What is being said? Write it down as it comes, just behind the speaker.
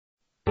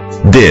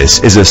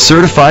This is a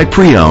certified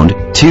pre-owned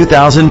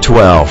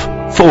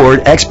 2012 Ford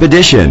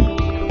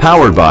Expedition,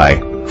 powered by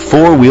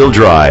four-wheel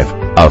drive,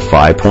 a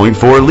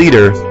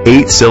 5.4-liter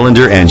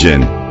 8-cylinder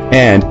engine,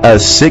 and a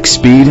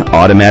 6-speed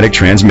automatic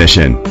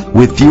transmission.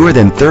 With fewer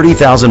than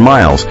 30,000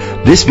 miles,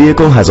 this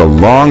vehicle has a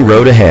long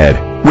road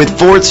ahead. With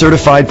Ford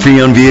certified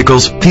pre-owned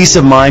vehicles, peace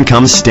of mind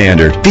comes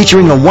standard,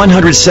 featuring a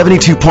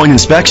 172-point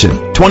inspection,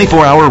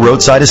 24-hour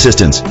roadside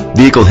assistance,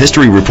 vehicle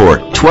history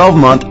report,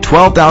 12-month,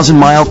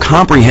 12,000-mile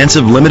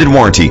comprehensive limited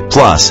warranty,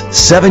 plus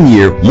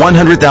 7-year,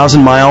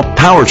 100,000-mile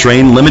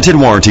powertrain limited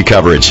warranty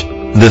coverage.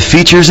 The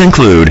features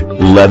include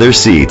leather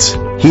seats,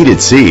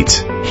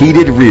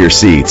 heated rear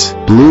seats,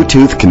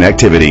 Bluetooth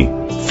connectivity,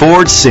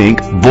 Ford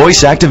Sync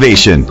voice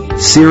activation,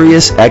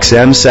 Sirius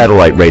XM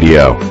satellite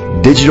radio,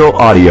 digital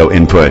audio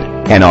input,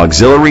 and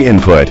auxiliary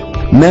input,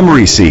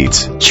 memory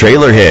seats,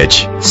 trailer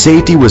hitch.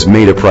 Safety was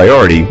made a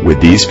priority with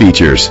these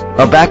features: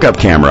 a backup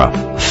camera,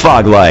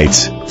 fog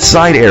lights,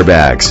 side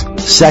airbags,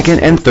 second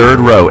and third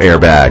row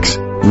airbags,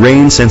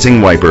 rain sensing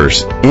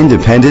wipers,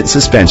 independent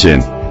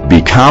suspension.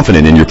 Be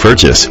confident in your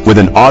purchase with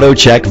an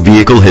AutoCheck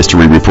Vehicle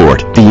History Report,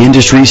 the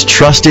industry's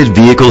trusted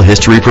vehicle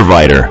history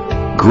provider.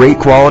 Great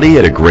quality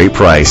at a great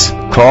price.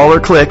 Call or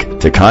click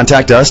to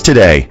contact us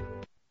today.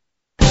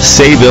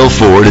 Sayville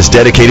Ford is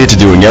dedicated to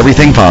doing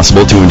everything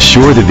possible to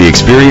ensure that the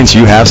experience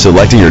you have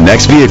selecting your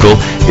next vehicle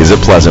is a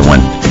pleasant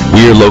one.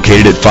 We are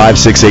located at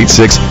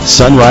 5686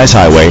 Sunrise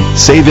Highway,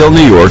 Sayville,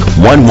 New York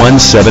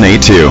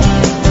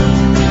 11782.